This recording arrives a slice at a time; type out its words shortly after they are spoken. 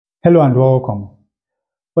Hello and welcome.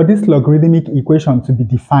 For this logarithmic equation to be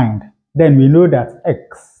defined, then we know that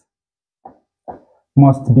x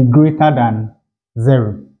must be greater than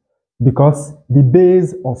 0 because the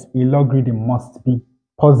base of a logarithm must be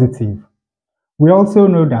positive. We also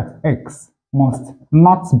know that x must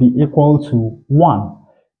not be equal to 1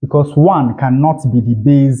 because 1 cannot be the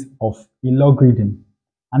base of a logarithm.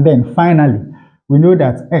 And then finally, we know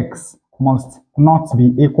that x must not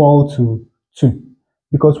be equal to 2.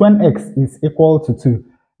 Because when x is equal to 2,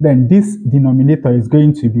 then this denominator is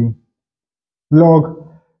going to be log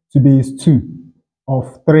to base 2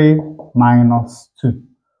 of 3 minus 2.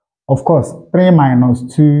 Of course, 3 minus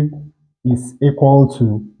 2 is equal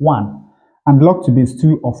to 1. And log to base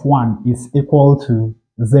 2 of 1 is equal to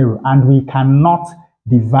 0. And we cannot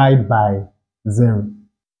divide by 0.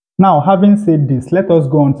 Now, having said this, let us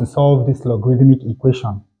go on to solve this logarithmic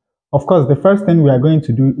equation. Of course, the first thing we are going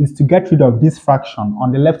to do is to get rid of this fraction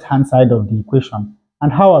on the left-hand side of the equation.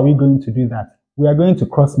 And how are we going to do that? We are going to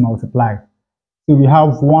cross multiply. So we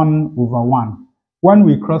have 1 over 1. When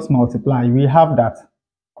we cross multiply, we have that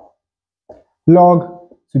log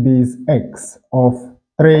to base x of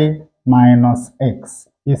 3 minus x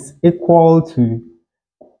is equal to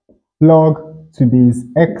log to base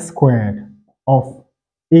x squared of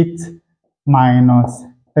 8 minus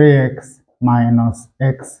 3x minus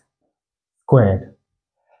x squared.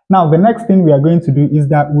 Now, the next thing we are going to do is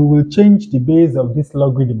that we will change the base of this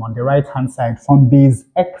logarithm on the right-hand side from base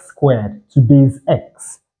x squared to base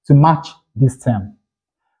x to match this term.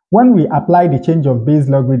 When we apply the change of base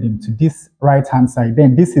logarithm to this right-hand side,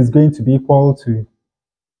 then this is going to be equal to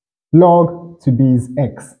log to base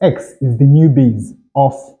x. X is the new base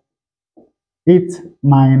of 8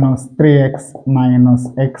 minus 3x minus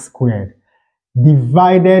x squared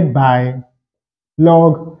divided by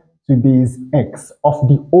log to base x of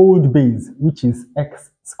the old base, which is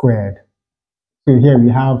x squared. So here we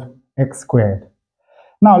have x squared.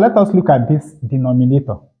 Now let us look at this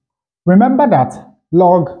denominator. Remember that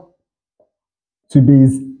log to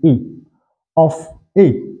base a of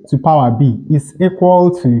a to power b is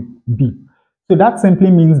equal to b. So that simply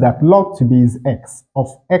means that log to base x of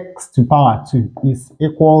x to power 2 is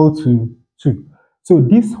equal to 2. So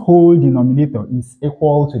this whole denominator is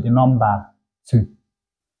equal to the number 2.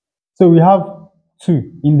 So we have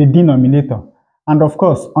 2 in the denominator. And of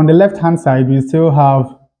course, on the left-hand side, we still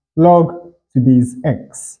have log to base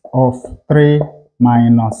x of 3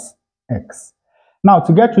 minus x. Now,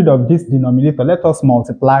 to get rid of this denominator, let us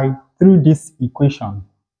multiply through this equation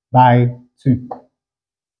by 2.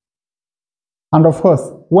 And of course,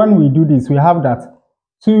 when we do this, we have that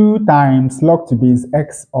 2 times log to base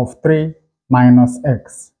x of 3 minus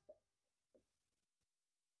x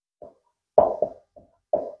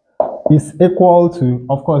is equal to,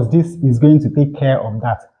 of course, this is going to take care of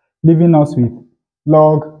that, leaving us with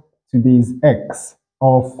log to base x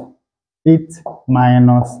of 8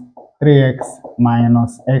 minus 3x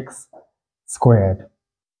minus x squared.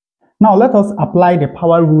 Now let us apply the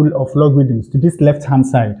power rule of logarithms to this left-hand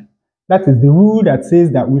side. That is the rule that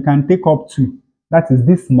says that we can take up 2, that is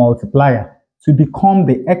this multiplier, to become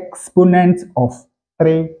the exponent of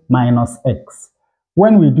 3 minus x.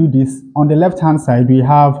 When we do this, on the left-hand side, we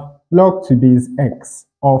have log to base x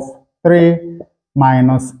of 3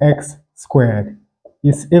 minus x squared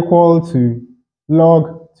is equal to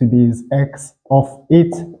log to base x of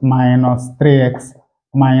 8 minus 3x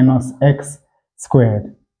minus x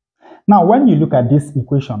squared. Now, when you look at this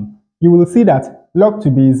equation, you will see that log to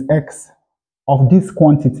base x of this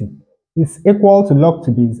quantity is equal to log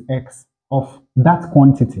to base x of that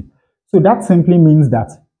quantity. So that simply means that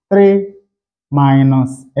 3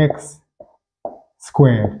 minus x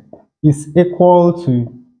squared is equal to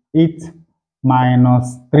 8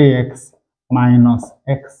 minus 3x minus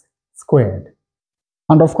x squared.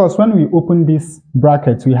 And of course, when we open this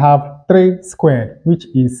bracket, we have 3 squared, which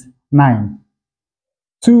is 9.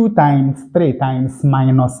 2 times 3 times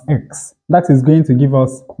minus x. That is going to give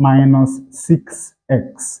us minus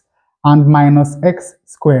 6x. And minus x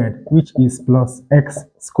squared, which is plus x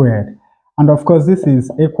squared. And of course, this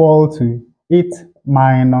is equal to 8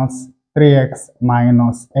 minus 3x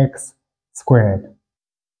minus x squared.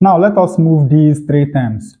 Now let us move these 3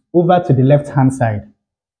 terms over to the left-hand side.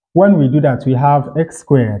 When we do that, we have x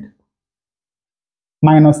squared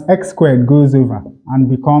minus x squared goes over and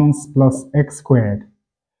becomes plus x squared.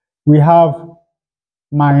 We have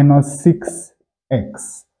minus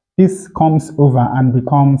 6x. This comes over and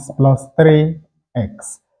becomes plus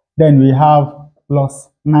 3x. Then we have plus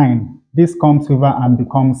 9. This comes over and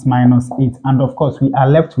becomes minus 8. And of course, we are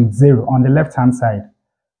left with 0 on the left-hand side.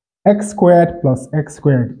 X squared plus x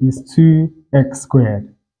squared is 2x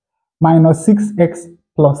squared. Minus 6x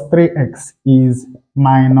plus 3x is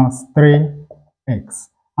minus 3x.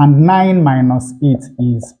 And 9 minus 8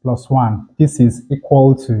 is plus 1. This is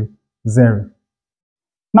equal to 0.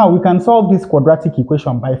 Now we can solve this quadratic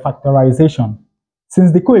equation by factorization.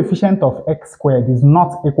 Since the coefficient of x squared is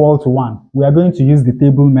not equal to 1, we are going to use the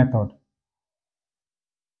table method.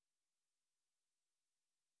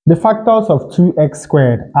 The factors of 2x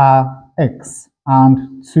squared are x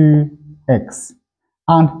and 2x.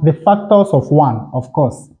 And the factors of 1, of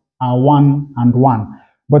course, are 1 and 1.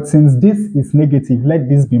 But since this is negative, let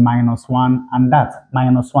this be minus 1 and that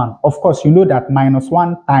minus 1. Of course, you know that minus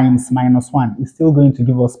 1 times minus 1 is still going to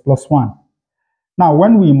give us plus 1. Now,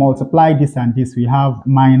 when we multiply this and this, we have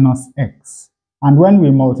minus x. And when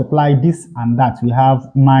we multiply this and that, we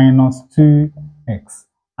have minus 2x.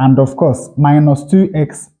 And of course, minus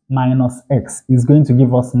 2x minus x is going to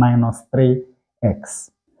give us minus 3x.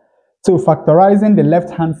 So factorizing the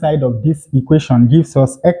left-hand side of this equation gives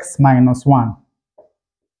us x minus 1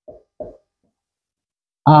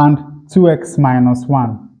 and 2x minus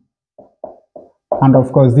 1. And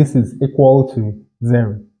of course, this is equal to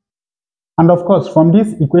 0. And of course, from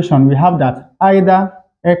this equation, we have that either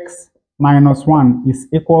x minus 1 is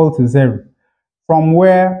equal to 0, from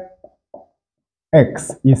where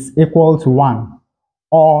x is equal to 1,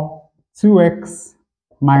 or 2x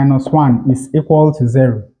minus 1 is equal to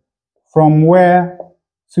 0, from where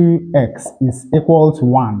 2x is equal to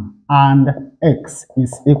 1 and x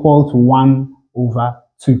is equal to 1 over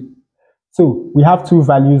 2. So we have two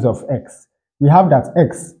values of x. We have that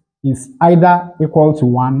x is either equal to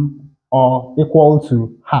 1 or equal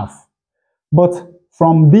to half. But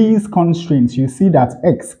from these constraints, you see that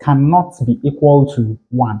x cannot be equal to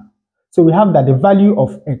 1. So we have that the value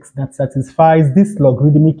of x that satisfies this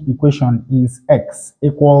logarithmic equation is x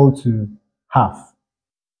equal to half.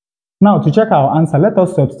 Now to check our answer, let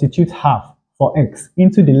us substitute half for x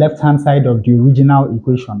into the left-hand side of the original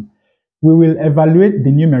equation. We will evaluate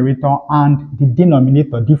the numerator and the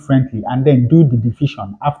denominator differently and then do the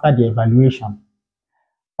division after the evaluation.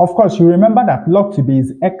 Of course, you remember that log to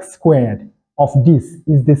base x squared of this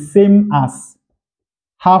is the same as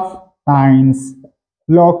half times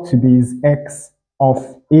log to base x of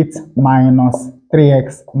 8 minus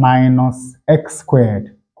 3x minus x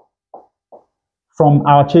squared from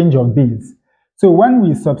our change of base. So when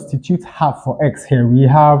we substitute half for x here, we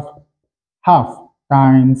have half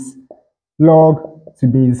times log to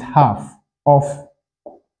base half of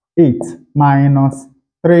 8 minus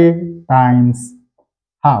 3 times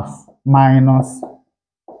half minus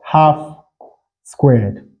half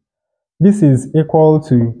squared. This is equal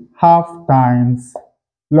to half times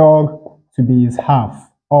log to base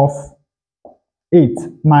half of 8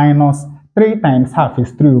 minus 3 times half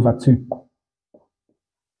is 3 over 2.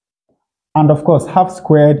 And of course, half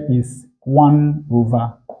squared is 1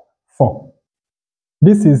 over 4.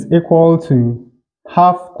 This is equal to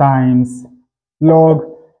half times log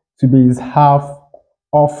to base half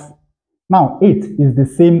of, now 8 is the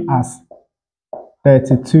same as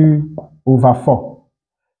 32 over 4.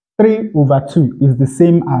 3 over 2 is the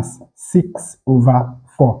same as 6 over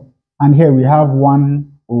 4. And here we have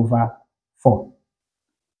 1 over 4.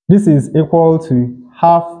 This is equal to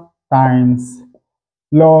half times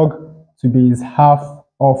log to base half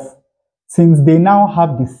of, since they now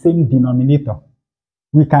have the same denominator,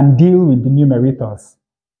 we can deal with the numerators.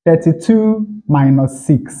 32 minus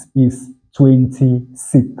 6 is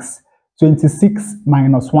 26. 26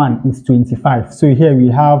 minus 1 is 25. So here we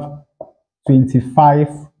have 25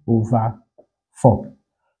 over 4.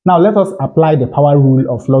 Now let us apply the power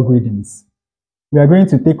rule of logarithms. We are going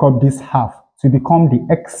to take up this half to become the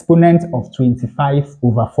exponent of 25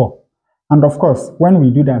 over 4. And of course, when we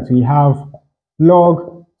do that, we have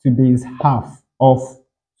log to base half of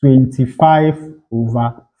 25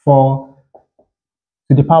 over 4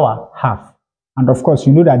 to the power half. And of course,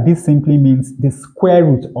 you know that this simply means the square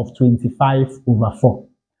root of 25 over 4.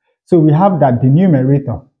 So we have that the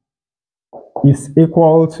numerator is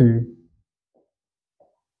equal to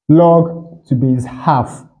log to base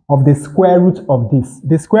half of the square root of this.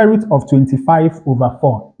 The square root of 25 over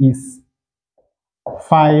 4 is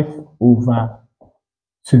 5 over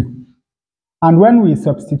 2. And when we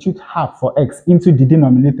substitute half for x into the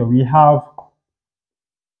denominator, we have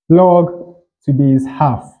log to base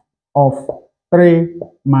half of 3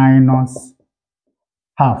 minus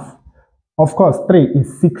half. Of course, 3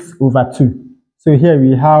 is 6 over 2. So here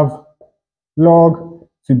we have log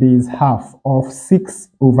to base half of 6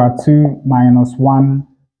 over 2 minus 1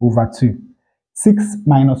 over 2. 6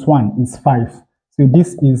 minus 1 is 5. So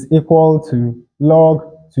this is equal to log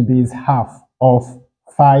to base half of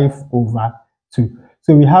 5 over 2.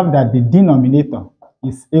 So we have that the denominator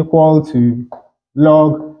is equal to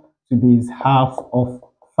log to base half of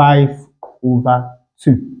 5 over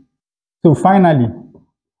 2. So finally,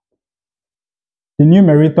 the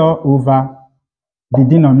numerator over the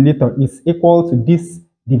denominator is equal to this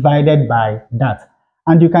divided by that.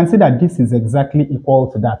 And you can see that this is exactly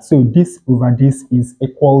equal to that. So this over this is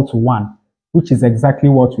equal to 1, which is exactly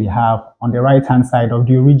what we have on the right-hand side of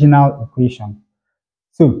the original equation.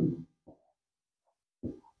 So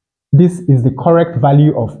this is the correct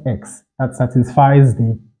value of x that satisfies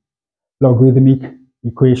the logarithmic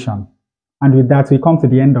equation. And with that, we come to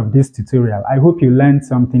the end of this tutorial. I hope you learned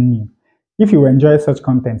something new. If you enjoy such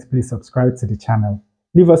content, please subscribe to the channel.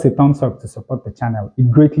 Leave us a thumbs up to support the channel. It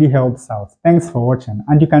greatly helps out. Thanks for watching,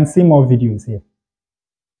 and you can see more videos here.